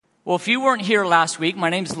Well, if you weren't here last week,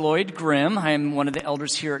 my name's Lloyd Grimm. I'm one of the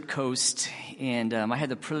elders here at Coast, and I had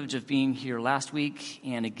the privilege of being here last week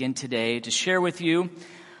and again today to share with you.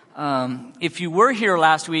 If you were here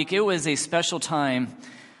last week, it was a special time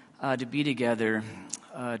to be together,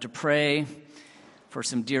 to pray for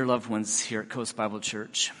some dear loved ones here at Coast Bible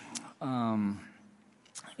Church. And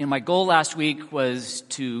my goal last week was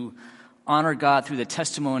to honor God through the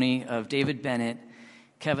testimony of David Bennett,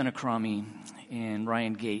 Kevin Akrami, and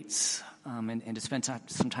Ryan Gates, and to spend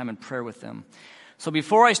some time in prayer with them. So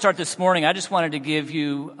before I start this morning, I just wanted to give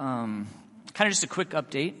you kind of just a quick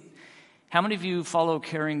update. How many of you follow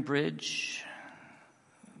Caring Bridge?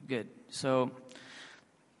 Good. So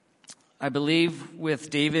I believe with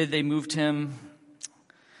David, they moved him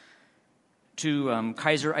to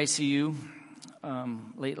Kaiser ICU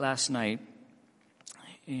late last night,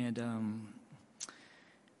 and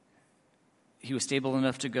he was stable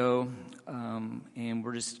enough to go, and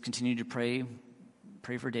we're just continuing to pray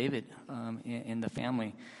for David and the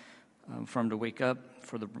family, for him to wake up,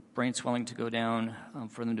 for the brain swelling to go down,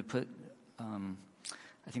 for them to put,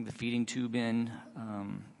 I think, the feeding tube in.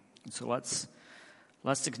 So lots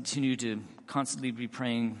to continue to constantly be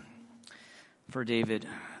praying for David.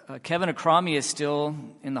 Kevin Akrami is still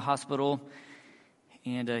in the hospital,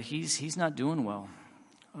 and he's not doing well.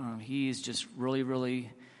 He is just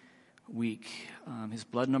really weak. His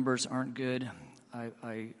blood numbers aren't good.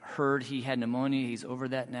 I heard he had pneumonia. He's over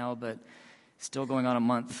that now, but still going on a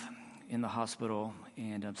month in the hospital.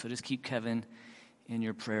 And so just keep Kevin in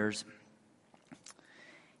your prayers.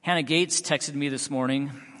 Hannah Gates texted me this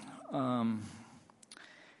morning, and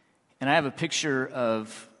I have a picture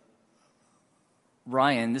of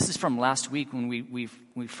Ryan. This is from last week when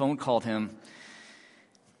we phone called him.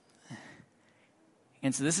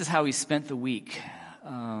 And so this is how he spent the week.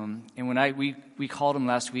 And when we called him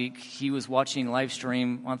last week, he was watching live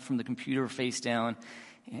stream from the computer face down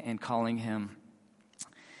and calling him.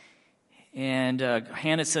 And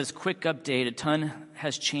Hannah says, quick update, a ton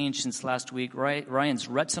has changed since last week. Ryan's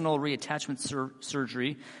retinal reattachment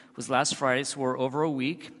surgery was last Friday, so we're over a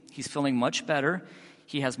week. He's feeling much better.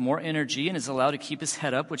 He has more energy and is allowed to keep his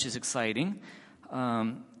head up, which is exciting.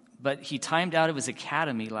 But he timed out of his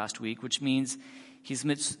academy last week, which means he's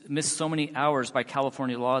missed so many hours by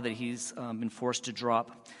California law that he's been forced to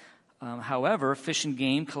drop. However, Fish and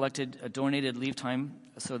Game collected a donated leave time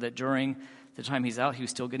so that during the time he's out, he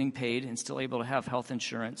was still getting paid and still able to have health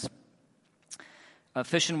insurance.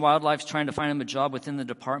 Fish and Wildlife's trying to find him a job within the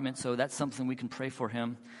department, so that's something we can pray for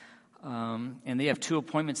him. And they have 2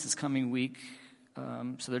 appointments this coming week,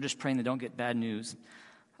 so they're just praying they don't get bad news.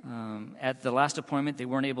 At the last appointment, they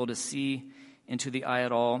weren't able to see into the eye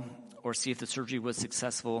at all, or see if the surgery was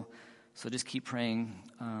successful. So just keep praying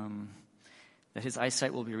that his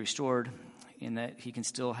eyesight will be restored and that he can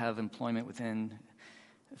still have employment within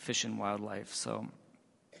Fish and Wildlife. So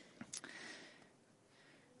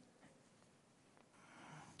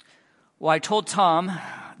I told Tom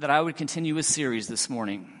that I would continue a series this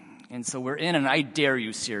morning. And so we're in an I Dare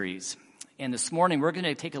You series. And this morning we're going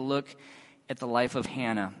to take a look at the life of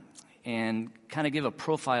Hannah and kind of give a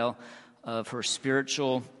profile of her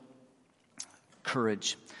spiritual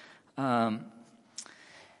courage.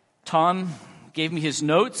 Tom gave me his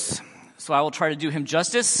notes, so I will try to do him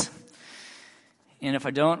justice. And if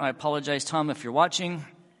I don't, I apologize, Tom, if you're watching.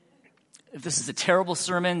 If this is a terrible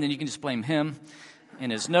sermon, then you can just blame him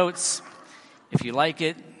and his notes. If you like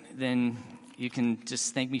it, then you can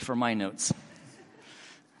just thank me for my notes.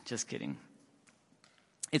 Just kidding.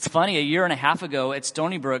 It's funny, a year and a half ago at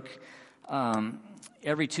Stony Brook,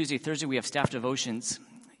 every Tuesday, Thursday, we have staff devotions.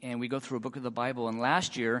 And we go through a book of the Bible. And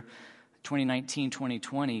last year, 2019,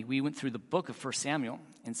 2020, we went through the book of 1 Samuel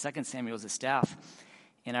and 2 Samuel as a staff.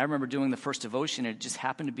 And I remember doing the first devotion, and it just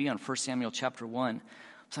happened to be on 1 Samuel chapter 1. I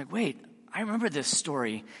was like, wait, I remember this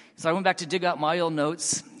story. So I went back to dig out my old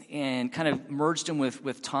notes and kind of merged them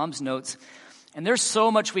with Tom's notes. And there's so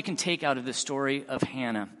much we can take out of the story of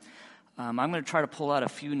Hannah. I'm going to try to pull out a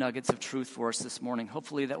few nuggets of truth for us this morning.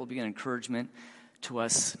 Hopefully that will be an encouragement to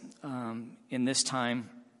us in this time.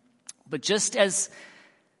 But just as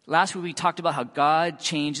last week we talked about how God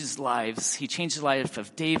changes lives. He changed the life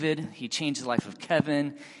of David. He changed the life of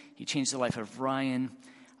Kevin. He changed the life of Ryan.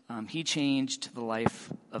 He changed the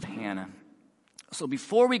life of Hannah. So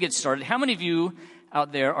before we get started, how many of you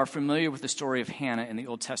out there are familiar with the story of Hannah in the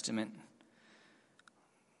Old Testament?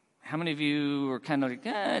 How many of you are kind of like,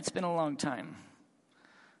 it's been a long time?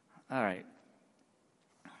 All right.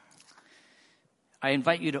 I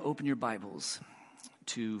invite you to open your Bibles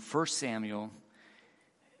to 1 Samuel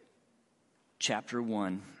chapter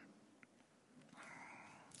 1.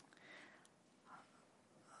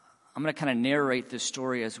 I'm going to kind of narrate this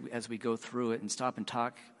story as we go through it and stop and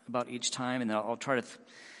talk about each time, and then I'll try to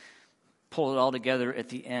pull it all together at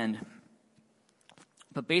the end.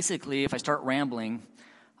 But basically, if I start rambling,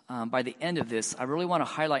 by the end of this, I really want to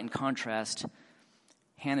highlight and contrast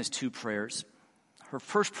Hannah's two prayers. Her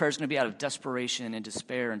first prayer is going to be out of desperation and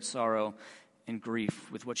despair and sorrow and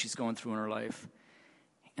grief with what she's going through in her life.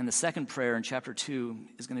 And the second prayer in chapter 2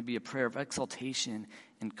 is going to be a prayer of exaltation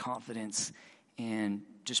and confidence and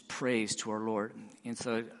just praise to our Lord. And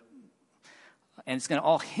it's going to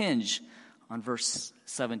all hinge on verse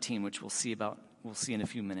 17, which we'll see in a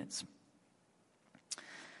few minutes.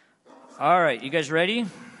 All right, you guys ready?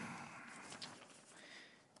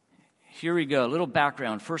 Here we go. A little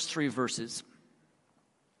background, first 3 verses.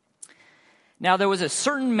 Now there was a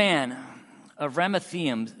certain man of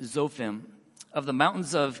Ramathaim Zophim, of the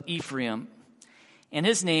mountains of Ephraim, and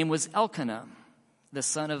his name was Elkanah, the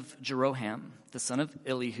son of Jeroham, the son of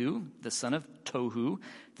Elihu, the son of Tohu,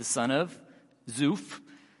 the son of Zuph,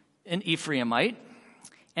 an Ephraimite.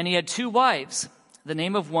 And he had 2 wives. The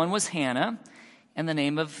name of one was Hannah, and the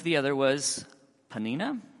name of the other was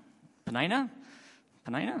Peninnah. Peninnah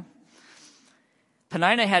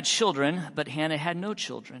had children, but Hannah had no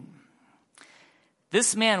children.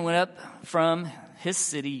 This man went up from his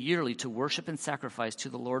city yearly to worship and sacrifice to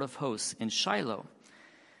the Lord of hosts in Shiloh.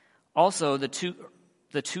 Also, the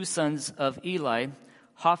two sons of Eli,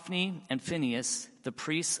 Hophni and Phinehas, the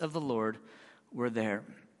priests of the Lord, were there.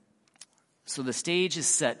 So the stage is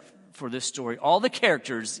set for this story. All the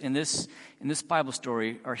characters in this Bible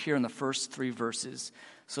story are here in the first 3 verses.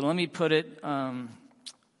 So let me put it,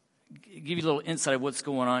 give you a little insight of what's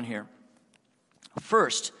going on here.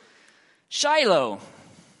 First, Shiloh.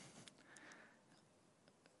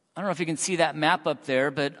 I don't know if you can see that map up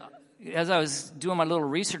there, but as I was doing my little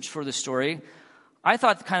research for the story, I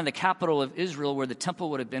thought kind of the capital of Israel, where the temple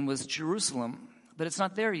would have been, was Jerusalem, but it's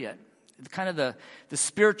not there yet. Kind of the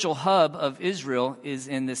spiritual hub of Israel is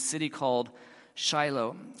in this city called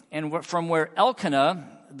Shiloh. And from where Elkanah,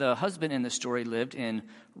 the husband in the story, lived in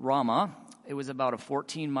Ramah, it was about a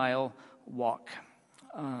 14-mile walk.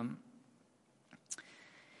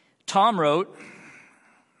 Tom wrote,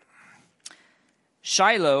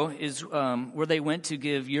 Shiloh is where they went to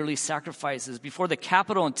give yearly sacrifices. Before the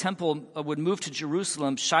capital and temple would move to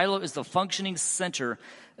Jerusalem, Shiloh is the functioning center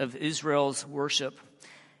of Israel's worship.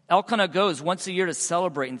 Elkanah goes once a year to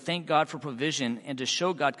celebrate and thank God for provision and to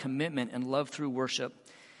show God commitment and love through worship.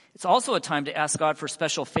 It's also a time to ask God for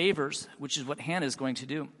special favors, which is what Hannah is going to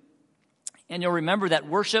do. And you'll remember that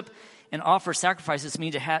worship and offer sacrifices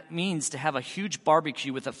means to have a huge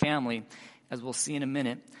barbecue with a family, as we'll see in a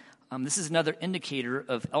minute. This is another indicator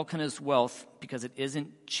of Elkanah's wealth because it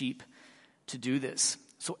isn't cheap to do this.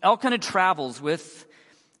 So Elkanah travels with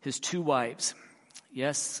his 2 wives.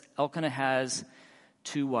 Yes, Elkanah has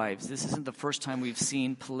 2 wives. This isn't the first time we've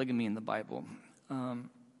seen polygamy in the Bible.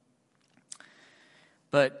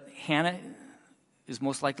 But Hannah is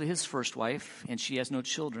most likely his first wife, and she has no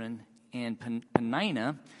children. And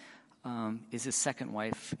Peninnah is his second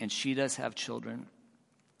wife, and she does have children.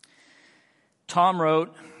 Tom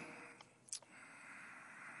wrote,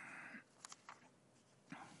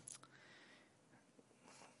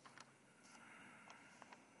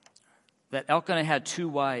 that Elkanah had 2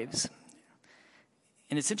 wives.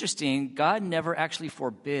 And it's interesting, God never actually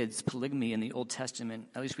forbids polygamy in the Old Testament.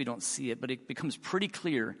 At least we don't see it, but it becomes pretty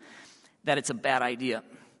clear that it's a bad idea.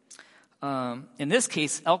 In this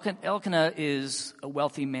case, Elkanah is a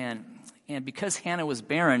wealthy man. And because Hannah was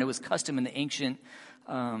barren, it was custom in the ancient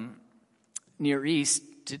Near East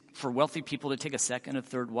for wealthy people to take a second or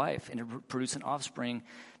third wife and to produce an offspring,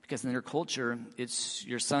 because in their culture, it's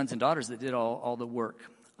your sons and daughters that did all the work.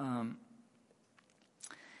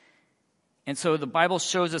 And so the Bible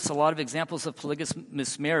shows us a lot of examples of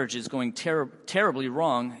polygamous marriages going terribly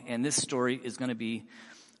wrong, and this story is going to be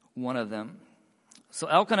one of them. So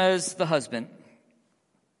Elkanah is the husband.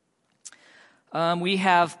 We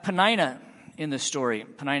have Peninnah in the story.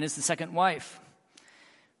 Peninnah is the second wife.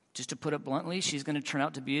 Just to put it bluntly, she's going to turn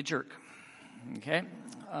out to be a jerk. Okay?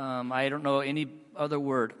 I don't know any other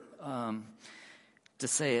word to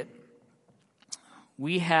say it.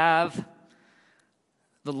 We have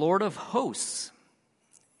the Lord of hosts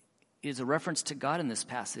is a reference to God in this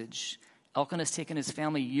passage. Elkanah has taken his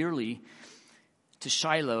family yearly to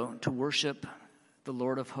Shiloh to worship the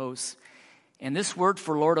Lord of hosts. And this word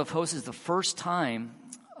for Lord of hosts is the first time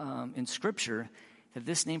in Scripture that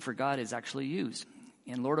this name for God is actually used.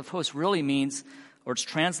 And Lord of hosts really means, or it's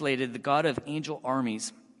translated, the God of angel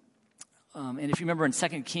armies. And if you remember in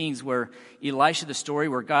 2 Kings where Elisha, the story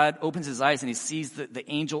where God opens his eyes and he sees the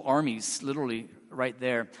angel armies literally right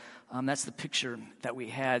there. That's the picture that we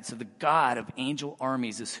had. So the God of angel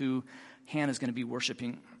armies is who Hannah's going to be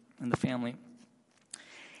worshiping in the family.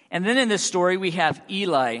 And then in this story, we have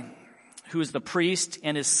Eli, who is the priest,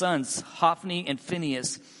 and his sons, Hophni and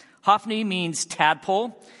Phinehas. Hophni means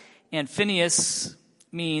tadpole, and Phinehas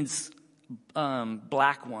means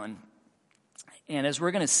black one. And as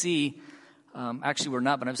we're going to see, actually we're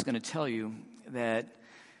not, but I'm just going to tell you that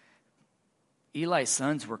Eli's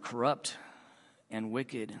sons were corrupt and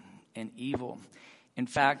wicked and evil. In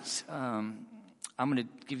fact, I'm going to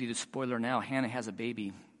give you the spoiler now. Hannah has a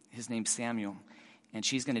baby. His name's Samuel. And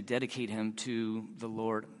she's going to dedicate him to the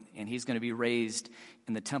Lord. And he's going to be raised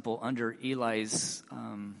in the temple under Eli's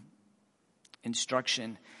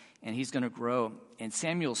instruction. And he's going to grow. And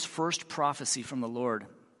Samuel's first prophecy from the Lord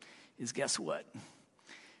is, guess what?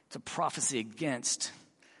 It's a prophecy against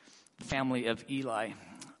the family of Eli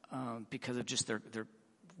because of just their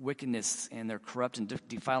wickedness and their corrupt and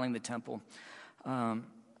defiling the temple. So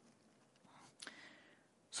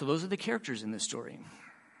those are the characters in this story.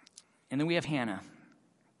 And then we have Hannah.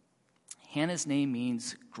 Hannah's name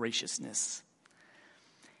means graciousness.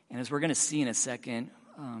 And as we're going to see in a second,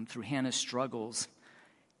 through Hannah's struggles,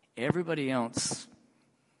 everybody else,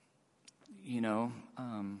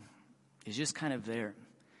 is just kind of there.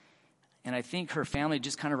 And I think her family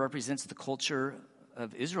just kind of represents the culture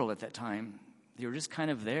of Israel at that time. They were just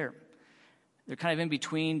kind of there. They're kind of in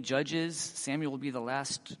between judges. Samuel will be the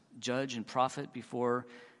last judge and prophet before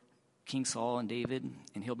King Saul and David,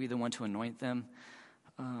 and he'll be the one to anoint them.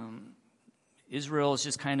 Israel is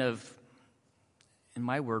just kind of, in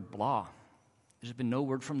my word, blah. There's been no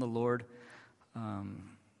word from the Lord.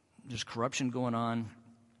 There's corruption going on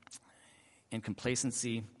and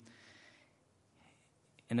complacency.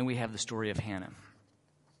 And then we have the story of Hannah.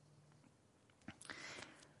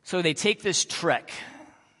 So they take this trek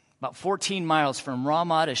about 14 miles from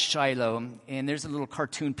Ramah to Shiloh, and there's a little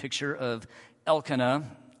cartoon picture of Elkanah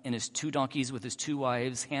and his 2 donkeys with his 2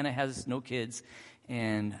 wives. Hannah has no kids,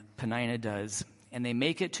 and Peninnah does. And they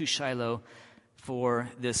make it to Shiloh for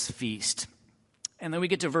this feast. And then we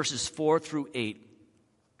get to verses 4 through 8.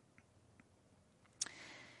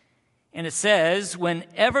 And it says,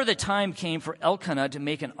 whenever the time came for Elkanah to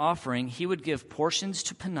make an offering, he would give portions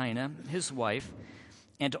to Peninnah, his wife,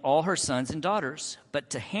 and to all her sons and daughters. But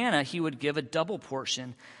to Hannah he would give a double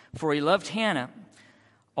portion, for he loved Hannah,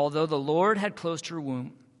 although the Lord had closed her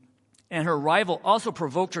womb. And her rival also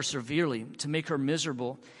provoked her severely to make her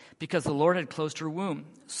miserable, because the Lord had closed her womb.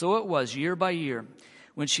 So it was year by year,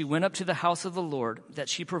 when she went up to the house of the Lord, that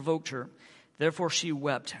she provoked her. Therefore she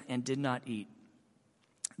wept and did not eat.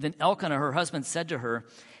 Then Elkanah, her husband, said to her,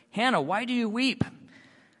 Hannah, why do you weep?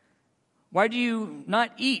 Why do you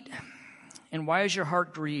not eat? And why is your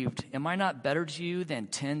heart grieved? Am I not better to you than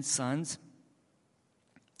 10 sons?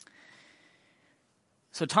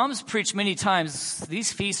 So Tom's preached many times,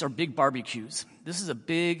 these feasts are big barbecues. This is a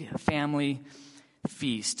big family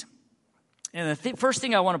feast. And the first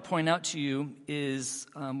thing I want to point out to you is,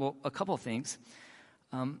 a couple of things.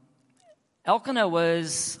 Elkanah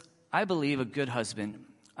was, I believe, a good husband.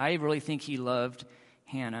 I really think he loved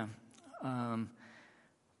Hannah,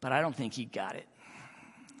 but I don't think he got it.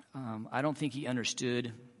 I don't think he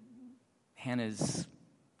understood Hannah's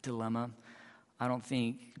dilemma. I don't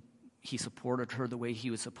think he supported her the way he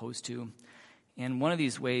was supposed to. And one of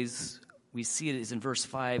these ways we see it is in verse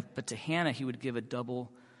 5, but to Hannah he would give a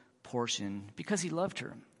double portion because he loved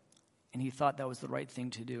her, and he thought that was the right thing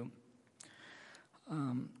to do.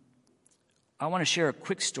 I want to share a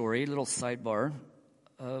quick story, a little sidebar,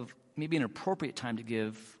 of maybe an appropriate time to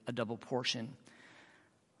give a double portion.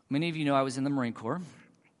 Many of you know I was in the Marine Corps,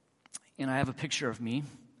 and I have a picture of me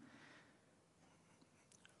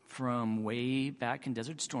from way back in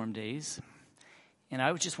Desert Storm days, and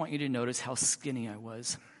I would just want you to notice how skinny I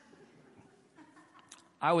was.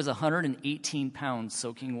 I was 118 pounds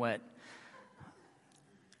soaking wet.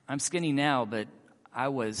 I'm skinny now, but I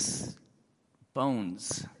was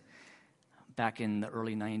bones back in the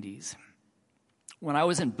early 90s. When I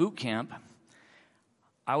was in boot camp,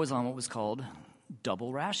 I was on what was called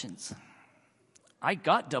double rations. I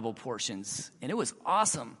got double portions, and it was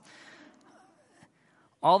awesome.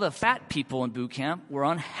 All the fat people in boot camp were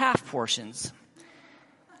on half portions.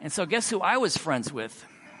 And so guess who I was friends with?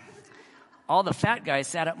 All the fat guys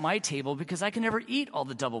sat at my table because I could never eat all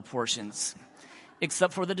the double portions,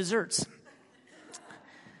 except for the desserts.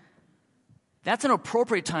 That's an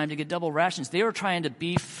appropriate time to get double rations. They were trying to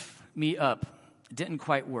beef me up. It didn't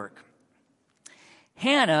quite work.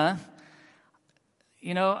 Hannah,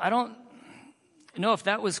 I don't know if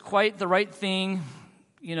that was quite the right thing,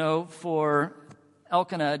 for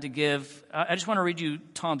Elkanah to give, I just want to read you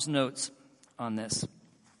Tom's notes on this.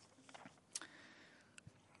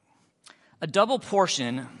 A double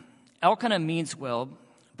portion, Elkanah means well,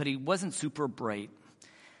 but he wasn't super bright.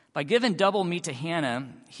 By giving double meat to Hannah,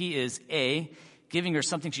 he is A, giving her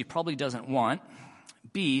something she probably doesn't want,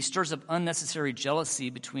 B, stirs up unnecessary jealousy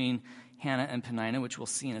between Hannah and Peninnah, which we'll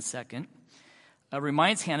see in a second,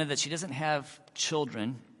 reminds Hannah that she doesn't have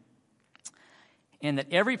children, and that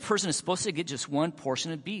every person is supposed to get just one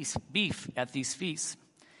portion of beef at these feasts.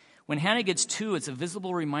 When Hannah gets two, it's a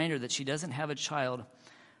visible reminder that she doesn't have a child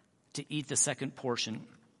to eat the second portion.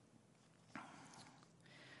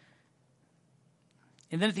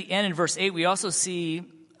 And then at the end in verse 8, we also see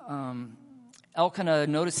Elkanah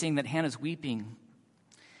noticing that Hannah's weeping.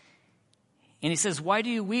 And he says, "Why do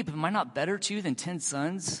you weep? Am I not better to you than 10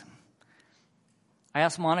 sons?" I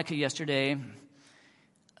asked Monica yesterday,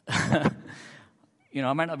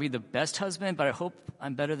 I might not be the best husband, but I hope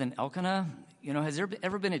I'm better than Elkanah. Has there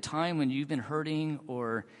ever been a time when you've been hurting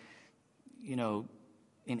or,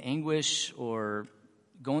 in anguish or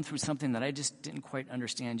going through something that I just didn't quite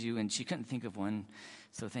understand you? And she couldn't think of one,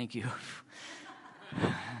 so thank you.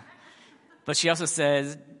 But she also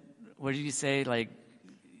says, what did you say? Like,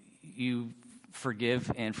 you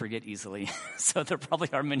forgive and forget easily. So there probably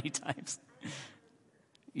are many times.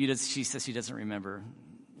 She says she doesn't remember.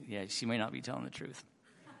 Yeah, she may not be telling the truth.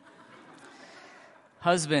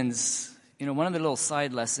 Husbands, one of the little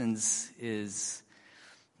side lessons is,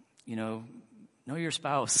 know your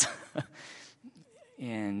spouse.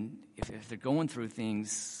 And if they're going through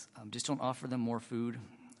things, just don't offer them more food.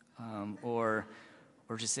 Or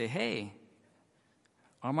just say, hey,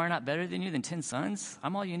 am I not better than you than 10 sons?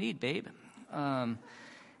 I'm all you need, babe.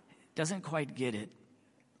 Doesn't quite get it.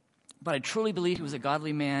 But I truly believe he was a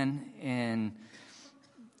godly man and,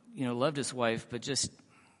 loved his wife, but just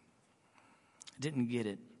didn't get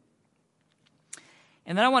it.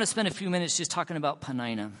 And then I want to spend a few minutes just talking about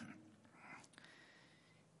Peninnah.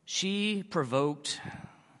 She provoked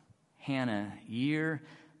Hannah year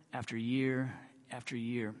after year after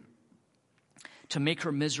year to make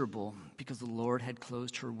her miserable because the Lord had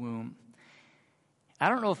closed her womb. I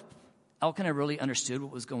don't know if Elkanah really understood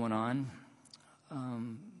what was going on.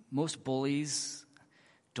 Most bullies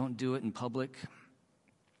don't do it in public.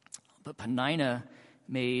 But Peninnah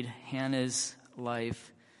made Hannah's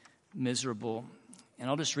life miserable. And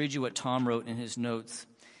I'll just read you what Tom wrote in his notes.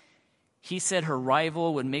 He said her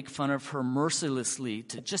rival would make fun of her mercilessly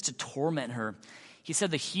just to torment her. He said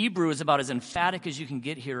the Hebrew is about as emphatic as you can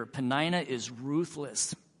get here. Peninnah is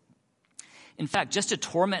ruthless. In fact, just to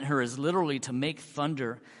torment her is literally to make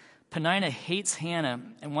thunder. Peninnah hates Hannah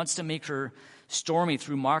and wants to make her stormy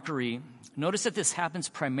through mockery. Notice that this happens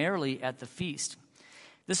primarily at the feast.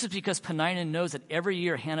 This is because Peninnah knows that every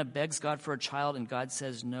year Hannah begs God for a child and God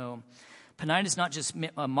says no. Peninnah is not just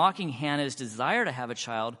mocking Hannah's desire to have a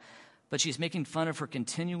child, but she's making fun of her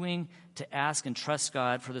continuing to ask and trust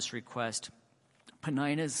God for this request.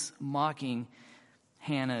 Peninnah's mocking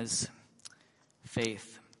Hannah's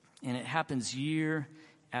faith. And it happens year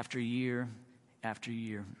after year after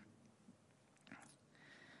year.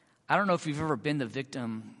 I don't know if you've ever been the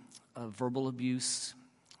victim of verbal abuse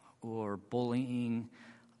or bullying.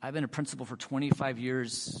 I've been a principal for 25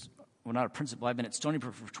 years. Well, not a principal. I've been at Stony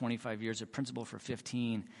Brook for 25 years, a principal for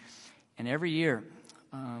 15. And every year,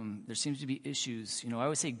 there seems to be issues. I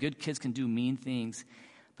always say good kids can do mean things.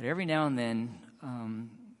 But every now and then,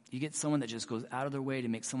 you get someone that just goes out of their way to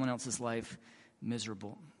make someone else's life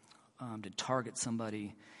miserable, to target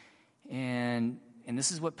somebody. And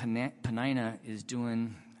this is what Peninnah is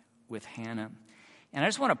doing with Hannah. And I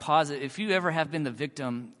just want to pause it. If you ever have been the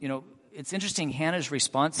victim, it's interesting. Hannah's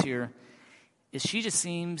response here is she just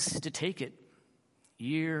seems to take it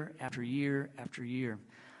year after year after year.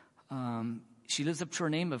 She lives up to her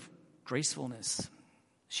name of gracefulness.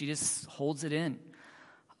 She just holds it in.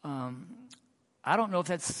 I don't know if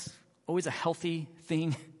that's always a healthy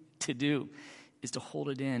thing to do, is to hold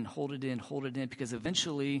it in, because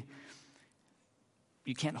eventually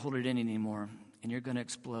you can't hold it in anymore, and you're going to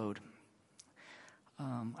explode.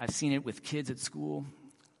 I've seen it with kids at school.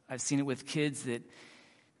 I've seen it with kids that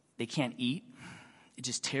they can't eat. It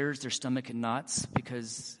just tears their stomach in knots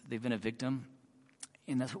because they've been a victim.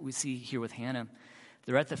 And that's what we see here with Hannah.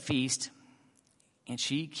 They're at the feast, and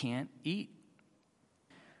she can't eat.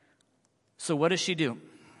 So what does she do?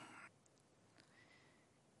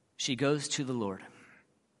 She goes to the Lord.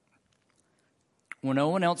 When no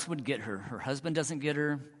one else would get her, her husband doesn't get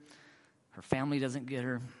her, her family doesn't get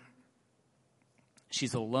her.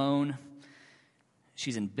 She's alone.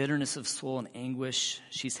 She's in bitterness of soul and anguish.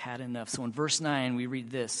 She's had enough. So in verse 9, we read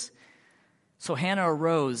this. So Hannah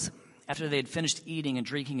arose after they had finished eating and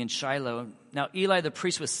drinking in Shiloh. Now Eli the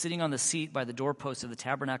priest was sitting on the seat by the doorpost of the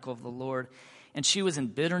tabernacle of the Lord, and she was in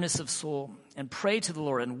bitterness of soul and prayed to the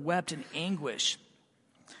Lord and wept in anguish.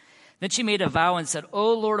 Then she made a vow and said,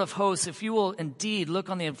 O Lord of hosts, if you will indeed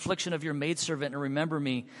look on the affliction of your maidservant and remember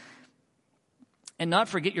me, and not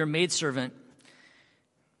forget your maidservant,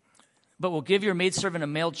 but will give your maidservant a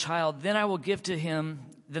male child, then I will give him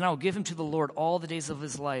to the Lord all the days of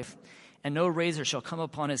his life, and no razor shall come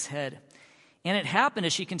upon his head. And it happened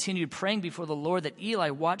as she continued praying before the Lord that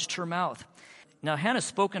Eli watched her mouth. Now Hannah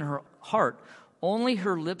spoke in her heart, only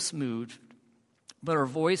her lips moved, but her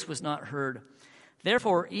voice was not heard.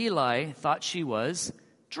 Therefore Eli thought she was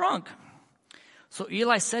drunk. So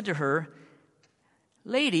Eli said to her,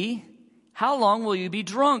 Lady, how long will you be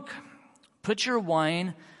drunk? Put your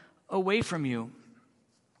wine away from you.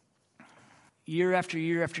 Year after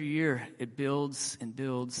year after year, it builds and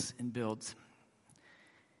builds and builds.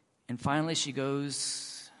 And finally she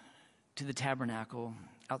goes to the tabernacle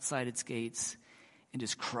outside its gates and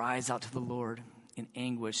just cries out to the Lord in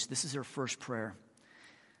anguish. This is her first prayer.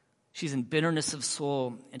 She's in bitterness of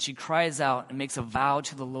soul, and she cries out and makes a vow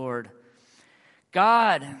to the Lord.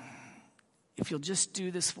 God, if you'll just do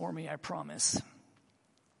this for me, I promise.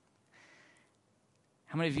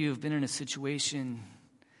 How many of you have been in a situation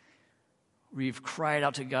where you've cried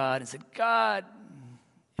out to God and said, God,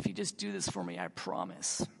 if you just do this for me, I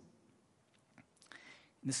promise. And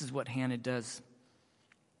this is what Hannah does.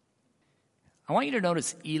 I want you to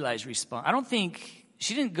notice Eli's response. I don't think,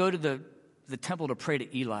 she didn't go to the temple to pray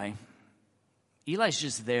to Eli. Eli's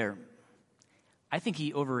just there. I think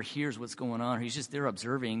he overhears what's going on. He's just there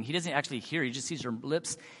observing. He doesn't actually hear. He just sees her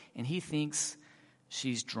lips, and he thinks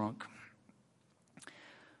she's drunk.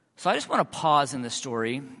 So I just want to pause in this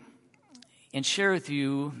story and share with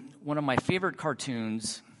you one of my favorite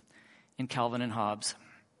cartoons in Calvin and Hobbes.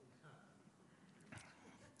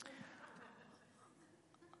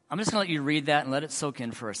 I'm just going to let you read that and let it soak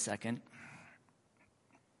in for a second.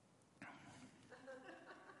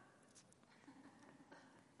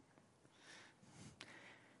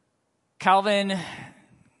 Calvin,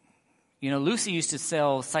 Lucy used to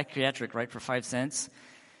sell psychiatric, right, for 5 cents.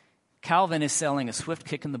 Calvin is selling a swift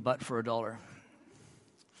kick in the butt for $1.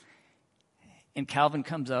 And Calvin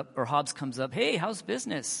comes up, or Hobbes comes up, hey, how's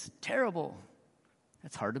business? Terrible.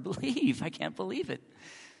 That's hard to believe. I can't believe it.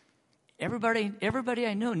 Everybody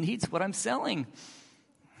I know needs what I'm selling.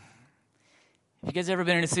 Have you guys ever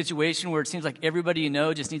been in a situation where it seems like everybody you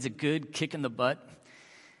know just needs a good kick in the butt?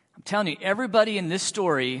 I'm telling you, everybody in this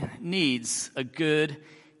story needs a good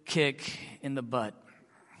kick in the butt.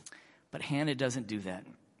 But Hannah doesn't do that.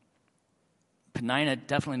 Peninnah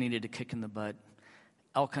definitely needed a kick in the butt.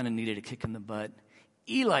 Elkanah needed a kick in the butt.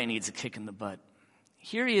 Eli needs a kick in the butt.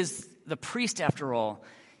 Here he is, the priest after all.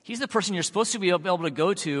 He's the person you're supposed to be able to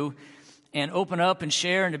go to and open up and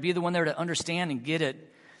share and to be the one there to understand and get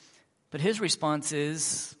it. But his response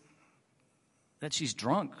is that she's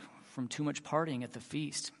drunk from too much partying at the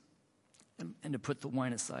feast and to put the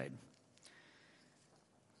wine aside.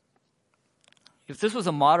 If this was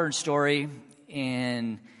a modern story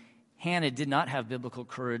and Hannah did not have biblical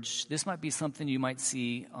courage, this might be something you might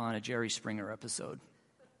see on a Jerry Springer episode.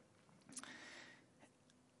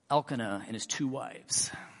 Elkanah and his 2 wives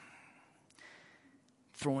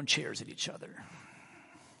throwing chairs at each other,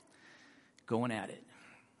 going at it.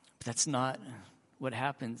 But that's not what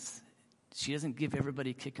happens. She doesn't give everybody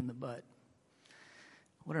a kick in the butt.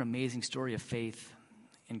 What an amazing story of faith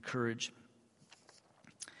and courage.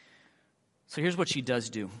 So here's what she does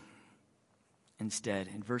do instead,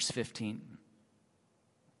 in verse 15.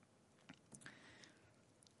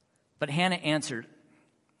 But Hannah answered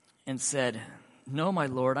and said, No, my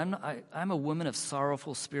Lord, I'm a woman of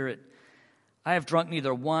sorrowful spirit. I have drunk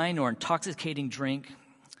neither wine nor intoxicating drink,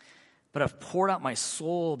 but have poured out my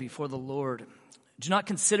soul before the Lord. Do not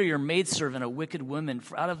consider your maidservant a wicked woman,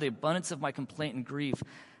 for out of the abundance of my complaint and grief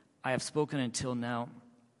I have spoken until now.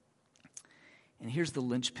 And here's the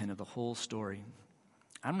linchpin of the whole story.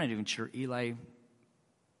 I'm not even sure Eli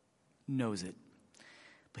knows it,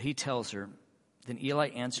 but he tells her. Then Eli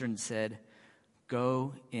answered and said,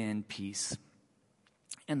 Go in peace,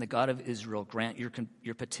 and the God of Israel grant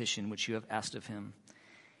your petition which you have asked of him.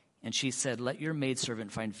 And she said, Let your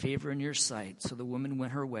maidservant find favor in your sight. So the woman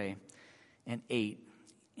went her way and ate,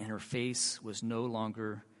 and her face was no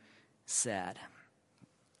longer sad.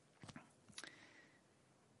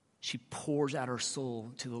 She pours out her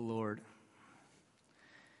soul to the Lord.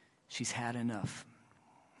 She's had enough.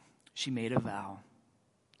 She made a vow.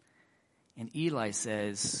 And Eli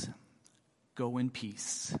says, Go in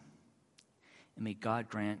peace, and may God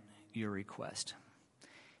grant your request.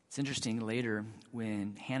 It's interesting later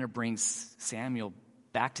when Hannah brings Samuel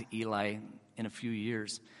back to Eli in a few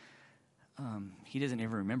years, he doesn't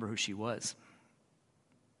even remember who she was.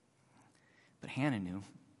 But Hannah knew.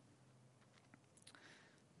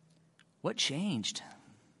 What changed?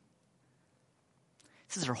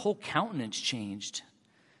 It says her whole countenance changed.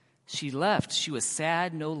 She left. She was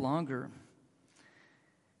sad no longer.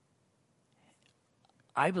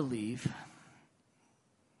 I believe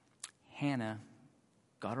Hannah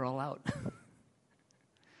got her all out.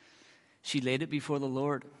 She laid it before the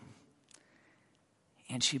Lord,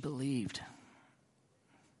 and she believed.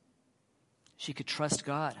 She could trust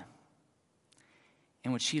God.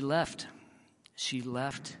 And when she left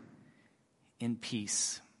in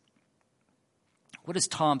peace. What does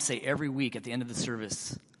Tom say every week at the end of the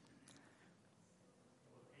service?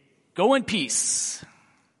 Go in peace.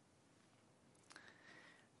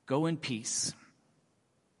 Go in peace.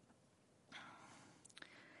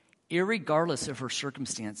 Irregardless of her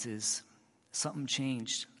circumstances, something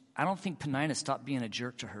changed. I don't think Peninnah stopped being a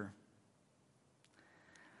jerk to her.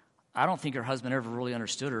 I don't think her husband ever really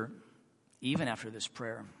understood her, even after this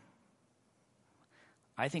prayer.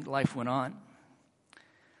 I think life went on.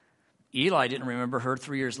 Eli didn't remember her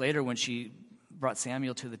 3 years later when she brought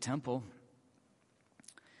Samuel to the temple.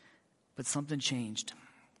 But something changed.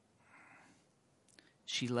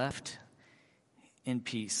 She left in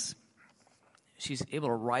peace. She's able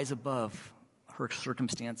to rise above her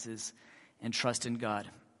circumstances and trust in God.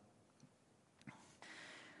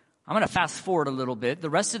 I'm going to fast forward a little bit. The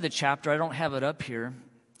rest of the chapter, I don't have it up here.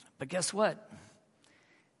 But guess what?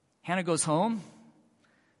 Hannah goes home.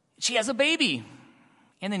 She has a baby.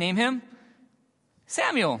 And they name him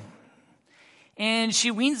Samuel. And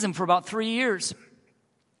she weans him for about 3 years.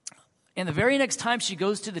 And the very next time she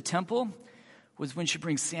goes to the temple was when she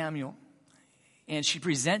brings Samuel. And she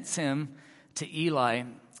presents him to Eli.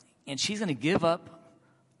 And she's going to give up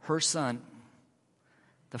her son,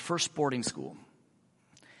 the first boarding school.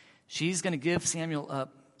 She's going to give Samuel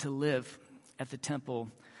up to live at the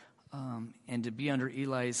temple and to be under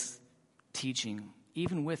Eli's teaching,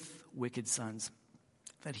 even with wicked sons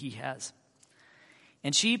that he has.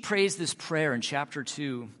 And she prays this prayer in chapter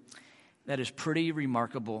 2 that is pretty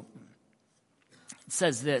remarkable. It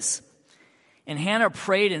says this, "And Hannah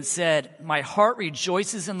prayed and said, 'My heart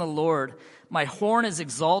rejoices in the Lord. My horn is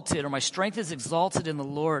exalted,' or 'my strength is exalted in the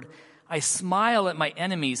Lord. I smile at my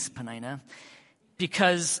enemies,'" Peninnah,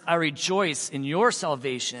 "because I rejoice in your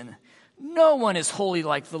salvation. No one is holy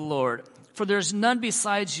like the Lord, for there is none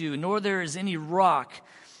besides you, nor there is any rock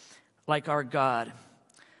like our God.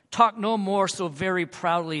 Talk no more so very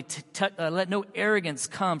proudly. Let no arrogance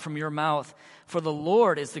come from your mouth, for the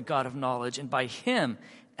Lord is the God of knowledge, and by him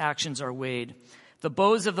actions are weighed. The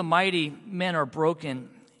bows of the mighty men are broken,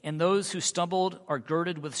 and those who stumbled are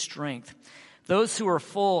girded with strength. Those who are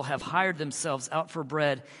full have hired themselves out for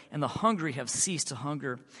bread, and the hungry have ceased to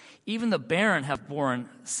hunger. Even the barren have borne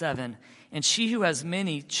 7, and she who has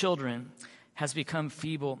many children has become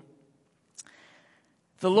feeble.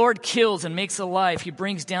 The Lord kills and makes alive. He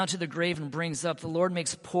brings down to the grave and brings up. The Lord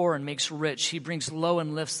makes poor and makes rich. He brings low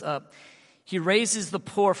and lifts up. He raises the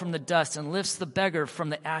poor from the dust and lifts the beggar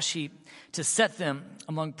from the ash heap, to set them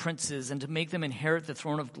among princes and to make them inherit the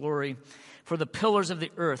throne of glory. For the pillars of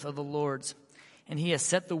the earth are the Lord's, and he has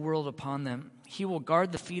set the world upon them. He will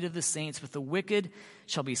guard the feet of the saints, but the wicked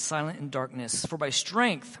shall be silent in darkness. For by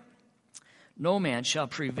strength no man shall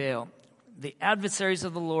prevail. The adversaries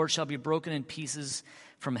of the Lord shall be broken in pieces.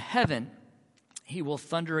 From heaven he will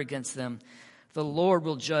thunder against them. The Lord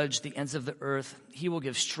will judge the ends of the earth. He will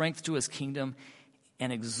give strength to his kingdom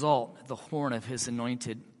and exalt the horn of his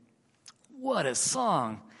anointed. What a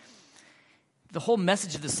song. The whole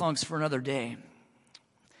message of this song is for another day.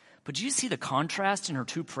 But do you see the contrast in her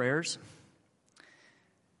two prayers?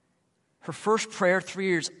 Her first prayer 3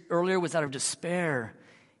 years earlier was out of despair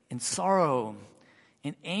and sorrow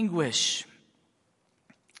and anguish.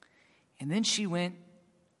 And then she went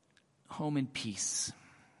home in peace.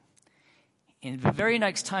 And the very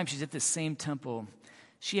next time she's at this same temple,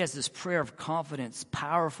 she has this prayer of confidence,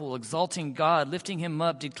 powerful, exalting God, lifting him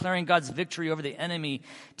up, declaring God's victory over the enemy,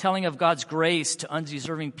 telling of God's grace to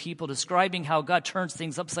undeserving people, describing how God turns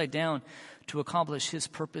things upside down to accomplish his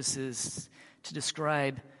purposes, to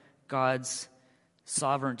describe God's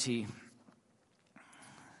sovereignty.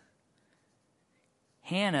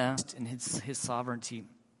 Hannah and his sovereignty.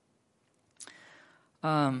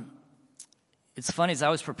 It's funny, as I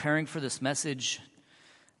was preparing for this message,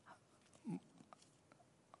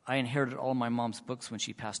 I inherited all of my mom's books when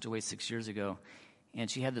she passed away 6 years ago. And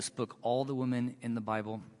she had this book, All the Women in the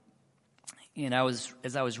Bible. And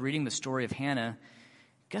as I was reading the story of Hannah,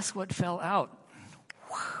 guess what fell out?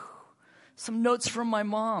 Some notes from my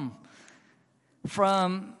mom,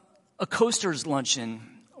 from a Coasters luncheon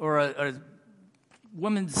or a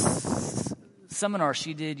women's seminar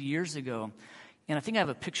she did years ago. And I think I have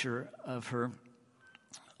a picture of her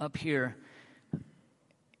up here.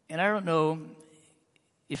 And I don't know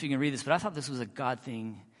if you can read this, but I thought this was a God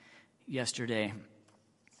thing yesterday.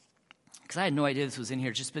 Because I had no idea this was in here.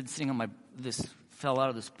 It's just been sitting on this fell out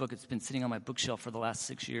of this book. It's been sitting on my bookshelf for the last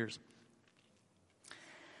 6 years.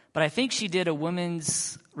 But I think she did a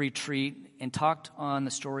women's retreat and talked on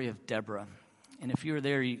the story of Deborah. And if you were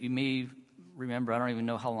there, you may remember, I don't even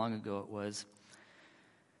know how long ago it was.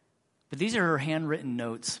 But these are her handwritten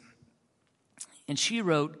notes. And she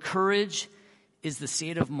wrote, "Courage is the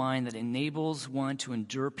state of mind that enables one to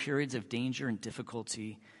endure periods of danger and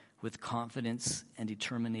difficulty with confidence and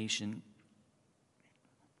determination."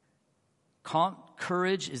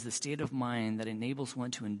 Courage is the state of mind that enables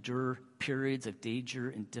one to endure periods of danger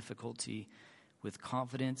and difficulty with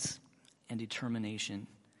confidence and determination.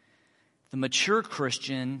 The mature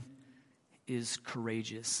Christian is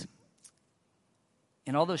courageous.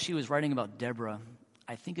 And although she was writing about Deborah,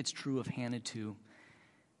 I think it's true of Hannah too.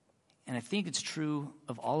 And I think it's true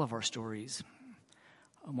of all of our stories.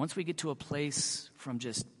 Once we get to a place from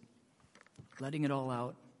just letting it all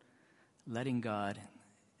out, letting God,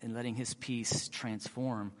 and letting His peace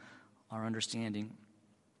transform our understanding.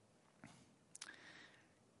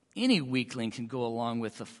 Any weakling can go along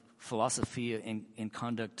with the philosophy and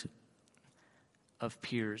conduct of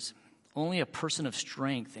peers. Only a person of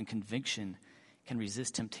strength and conviction can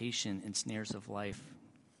resist temptation and snares of life.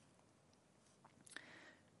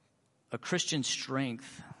 A Christian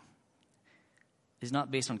strength is not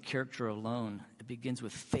based on character alone. It begins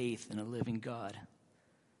with faith in a living God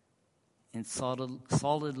and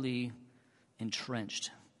solidly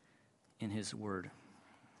entrenched in His Word.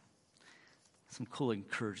 Some cool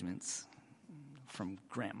encouragements from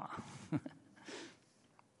Grandma. We're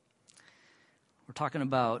talking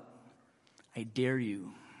about I Dare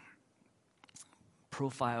You,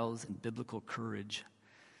 profiles in biblical courage.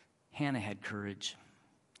 Hannah had courage.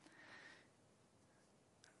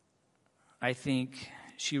 I think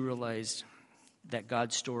she realized that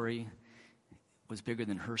God's story was bigger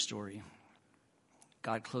than her story.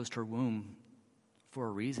 God closed her womb for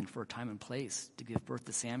a reason, for a time and place, to give birth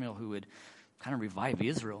to Samuel, who would kind of revive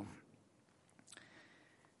Israel.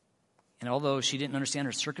 And although she didn't understand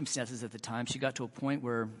her circumstances at the time, she got to a point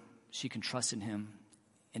where she can trust in Him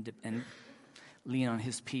and lean on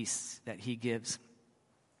His peace that He gives.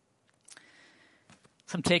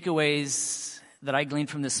 Some takeaways that I gleaned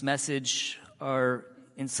from this message are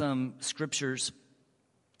in some scriptures.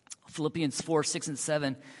 Philippians 4, 6, and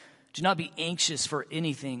 7. Do not be anxious for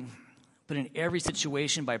anything, but in every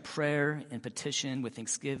situation by prayer and petition with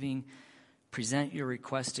thanksgiving, present your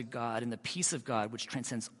request to God, and the peace of God, which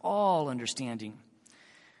transcends all understanding,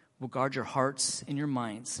 will guard your hearts and your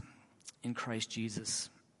minds in Christ Jesus.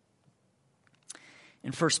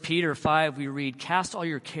 In 1 Peter 5, we read, "Cast all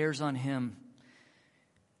your cares on Him,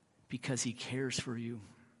 because He cares for you."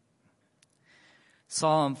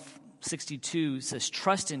 Psalm 62 says,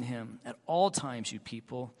 "Trust in Him at all times, you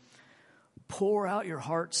people. Pour out your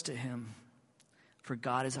hearts to Him, for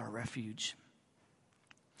God is our refuge."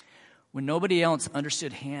 When nobody else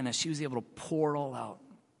understood Hannah, she was able to pour it all out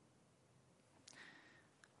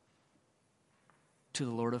to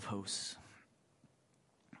the Lord of hosts,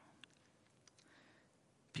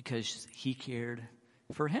 because He cared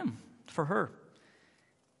for her.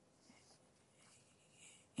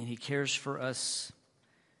 And He cares for us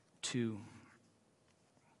too.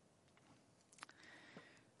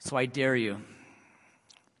 So I dare you.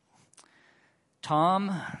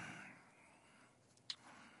 One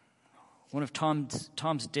of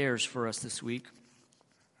Tom's dares for us this week.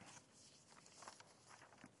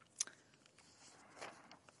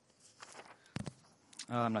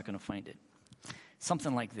 I'm not going to find it.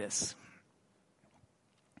 Something like this.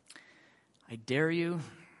 I dare you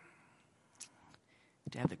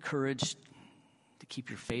to have the courage to keep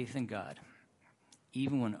your faith in God,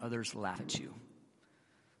 even when others laugh at you,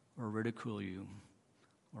 or ridicule you,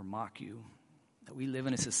 or mock you. That we live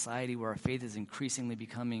in a society where our faith is increasingly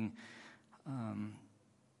becoming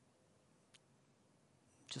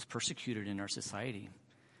just persecuted in our society,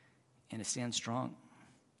 and to stand strong.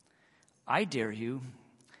 I dare you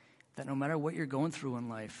that no matter what you're going through in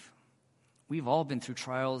life, we've all been through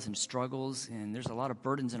trials and struggles, and there's a lot of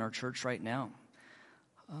burdens in our church right now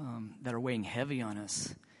that are weighing heavy on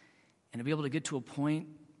us. And to be able to get to a point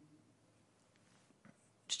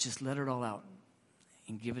to just let it all out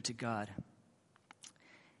and give it to God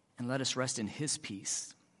and let us rest in his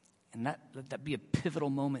peace. And let that be a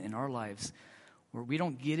pivotal moment in our lives where we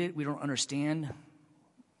don't get it, we don't understand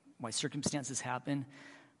why circumstances happen,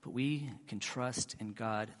 but we can trust in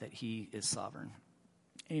God that he is sovereign.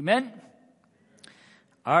 Amen?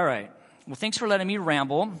 All right. Well, thanks for letting me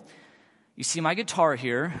ramble. You see my guitar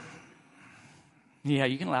here. Yeah,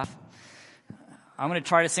 you can laugh. I'm going to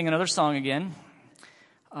try to sing another song again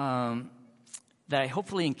that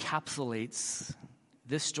hopefully encapsulates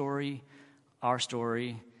this story, our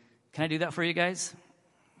story. Can I do that for you guys?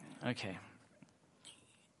 Okay.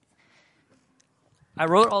 I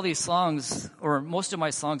wrote all these songs, or most of my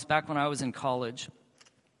songs, back when I was in college.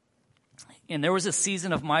 And there was a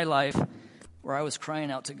season of my life where I was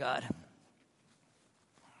crying out to God.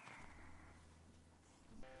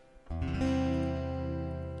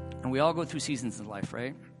 And we all go through seasons in life,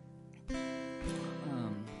 right?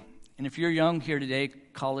 And if you're young here today,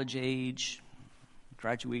 college age,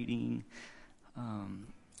 graduating,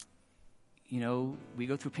 we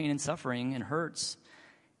go through pain and suffering and hurts,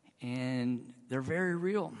 and they're very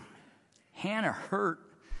real. Hannah hurt.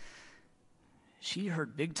 She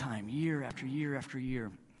hurt big time, year after year after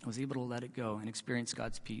year. I was able to let it go and experience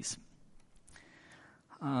God's peace.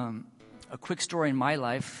 A quick story in my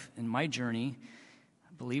life, in my journey,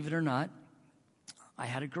 believe it or not, I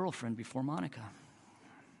had a girlfriend before Monica.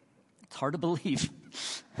 It's hard to believe,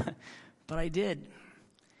 but I did.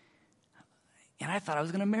 And I thought I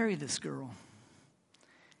was going to marry this girl.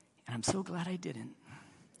 And I'm so glad I didn't.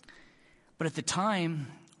 But at the time,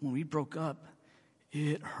 when we broke up,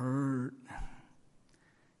 it hurt.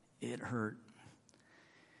 It hurt.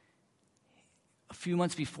 A few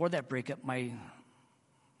months before that breakup, my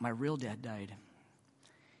real dad died.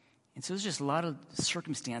 And so there's just a lot of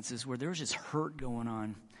circumstances where there was just hurt going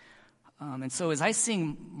on. And so as I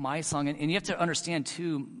sing my song, and you have to understand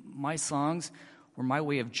too, my songs were my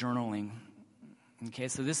way of journaling. Okay,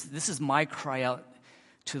 so this is my cry out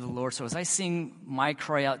to the Lord. So as I sing my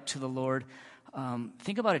cry out to the Lord,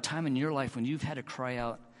 think about a time in your life when you've had to cry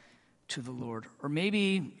out to the Lord. Or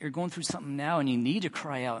maybe you're going through something now and you need to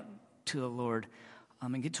cry out to the Lord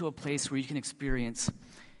and get to a place where you can experience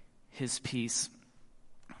his peace.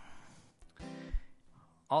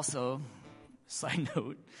 Also, side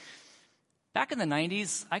note, back in the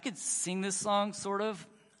 90s, I could sing this song sort of,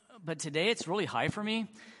 but today it's really high for me.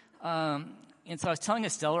 And so I was telling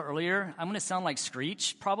Estella earlier, I'm going to sound like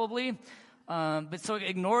Screech probably. But so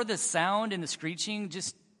ignore the sound and the screeching.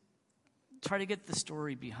 Just try to get the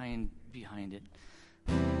story behind it.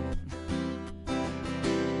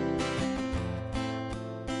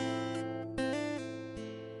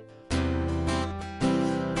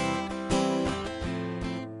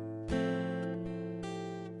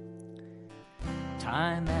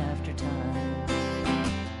 Time after time.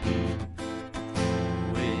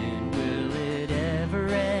 When will it ever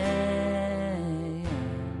end?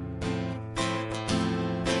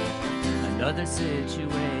 Another situation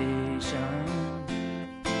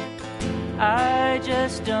I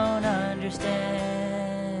just don't understand.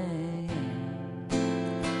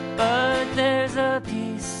 But there's a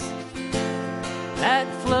peace that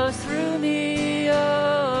flows through me,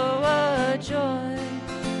 oh, a joy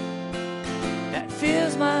that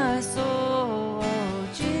fills my soul, oh,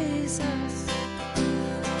 Jesus.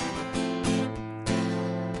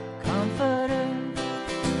 Comforter,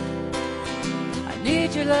 I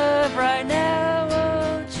need your love right now,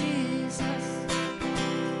 oh, Jesus.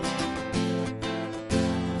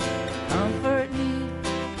 Comfort me.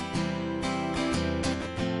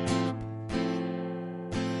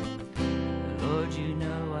 Lord, you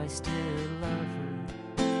know I still love her.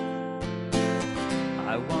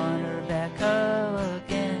 I want her back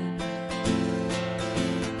again.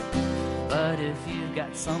 But if you've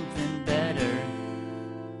got something better,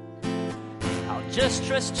 I'll just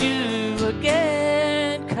trust you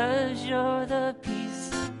again. 'Cause you're the peace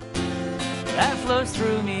that flows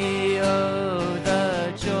through me, oh,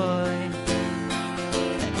 the joy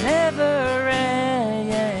that never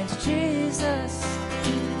ends, Jesus.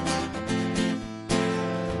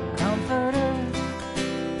 Comforter,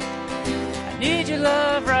 I need your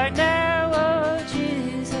love right now, oh,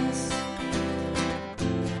 Jesus.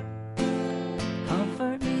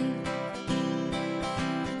 Comfort me.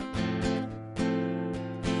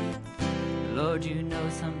 Lord, you know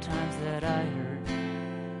sometimes that I hurt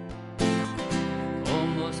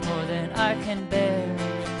almost more than I can bear.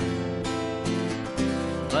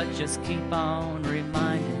 But just keep on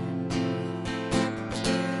reminding me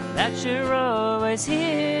that you're always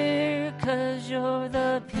here. 'Cause you're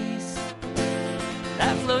the peace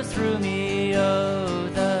that flows through me, oh,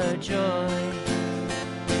 the joy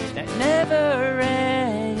that never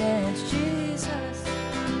ends.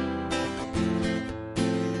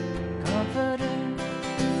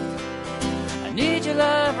 your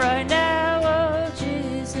love right now, oh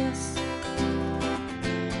Jesus.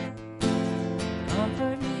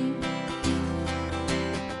 Comfort me.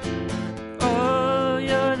 Oh,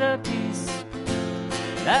 you're the peace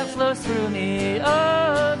that flows through me.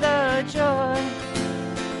 Oh, the joy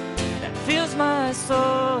that fills my soul,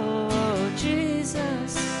 oh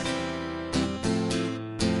Jesus.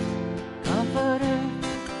 Comforter.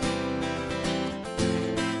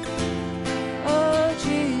 Oh,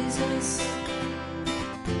 Jesus.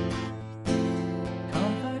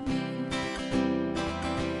 Comfort me.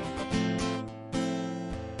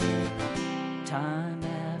 Time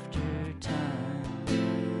after time.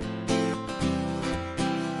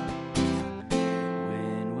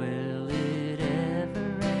 When will it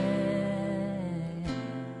ever end,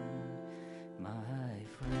 my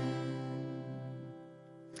friend?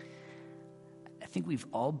 I think we've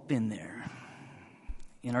all been there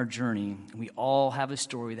in our journey. We all have a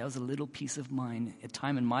story. That was a little piece of mine, a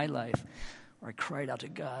time in my life where I cried out to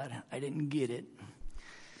God. I didn't get it.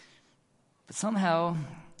 But somehow,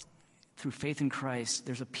 through faith in Christ,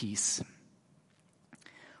 there's a peace.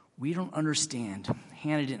 We don't understand.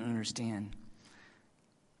 Hannah didn't understand.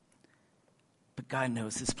 But God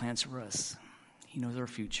knows his plans for us. He knows our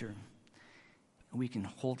future. And we can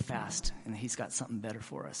hold fast, and he's got something better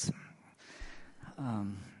for us.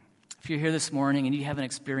 If you're here this morning and you haven't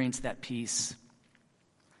experienced that peace,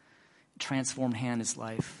 transformed Hannah's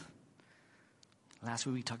life. Last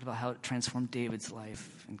week we talked about how it transformed David's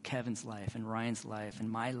life, and Kevin's life, and Ryan's life, and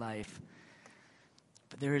my life.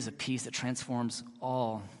 But there is a peace that transcends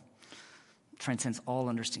all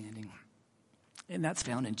understanding. And that's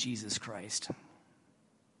found in Jesus Christ.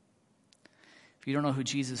 If you don't know who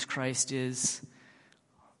Jesus Christ is,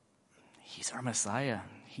 he's our Messiah.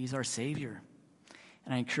 He's our Savior.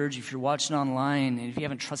 And I encourage you, if you're watching online, and if you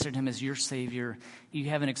haven't trusted him as your Savior, you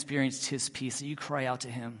haven't experienced his peace, that you cry out to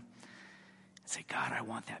him and say, God, I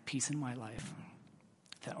want that peace in my life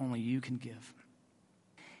that only you can give.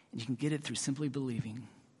 And you can get it through simply believing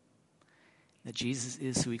that Jesus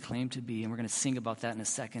is who he claimed to be. And we're going to sing about that in a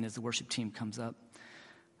second as the worship team comes up.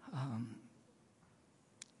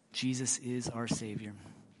 Jesus is our Savior.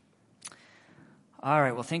 All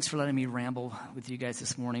right, well, thanks for letting me ramble with you guys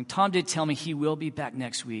this morning. Tom did tell me he will be back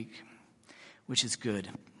next week, which is good.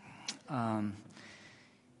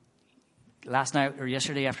 Last night or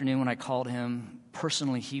yesterday afternoon when I called him,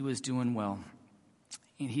 personally, he was doing well.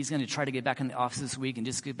 And he's going to try to get back in the office this week and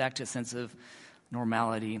just get back to a sense of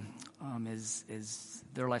normality as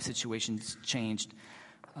their life situations changed.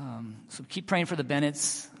 So keep praying for the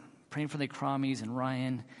Bennetts, praying for the Cromies and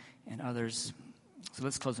Ryan and others. So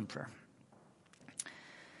let's close in prayer.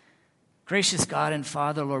 Gracious God and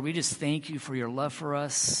Father, Lord, we just thank you for your love for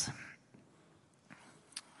us.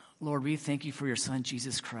 Lord, we thank you for your Son,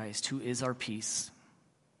 Jesus Christ, who is our peace.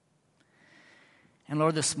 And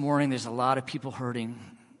Lord, this morning there's a lot of people hurting,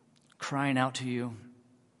 crying out to you.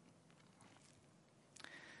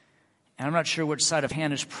 And I'm not sure which side of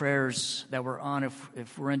Hannah's prayers that we're on,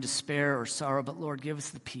 if we're in despair or sorrow, but Lord, give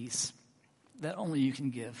us the peace that only you can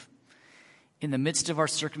give. In the midst of our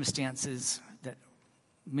circumstances that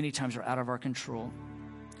many times are out of our control,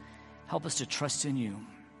 help us to trust in you.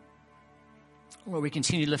 Lord, we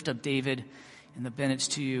continue to lift up David and the Bennetts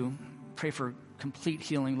to you. Pray for complete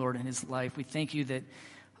healing, Lord, in his life. We thank you that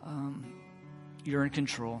you're in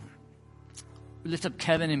control. We lift up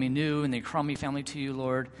Kevin and Minu and the Cromie family to you,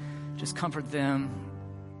 Lord. Just comfort them.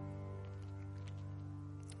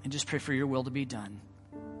 And just pray for your will to be done.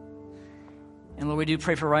 And Lord, we do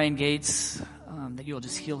pray for Ryan Gates, that you'll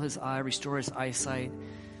just heal his eye, restore his eyesight.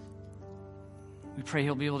 We pray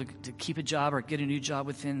he'll be able to keep a job or get a new job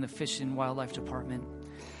within the Fish and Wildlife Department.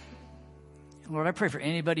 And Lord, I pray for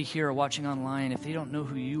anybody here or watching online, if they don't know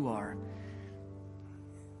who you are,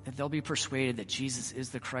 that they'll be persuaded that Jesus is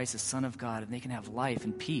the Christ, the Son of God, and they can have life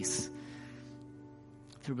and peace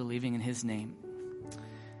through believing in his name.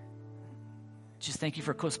 Just thank you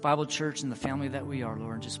for Coast Bible Church and the family that we are,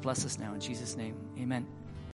 Lord. Just bless us now in Jesus' name. Amen.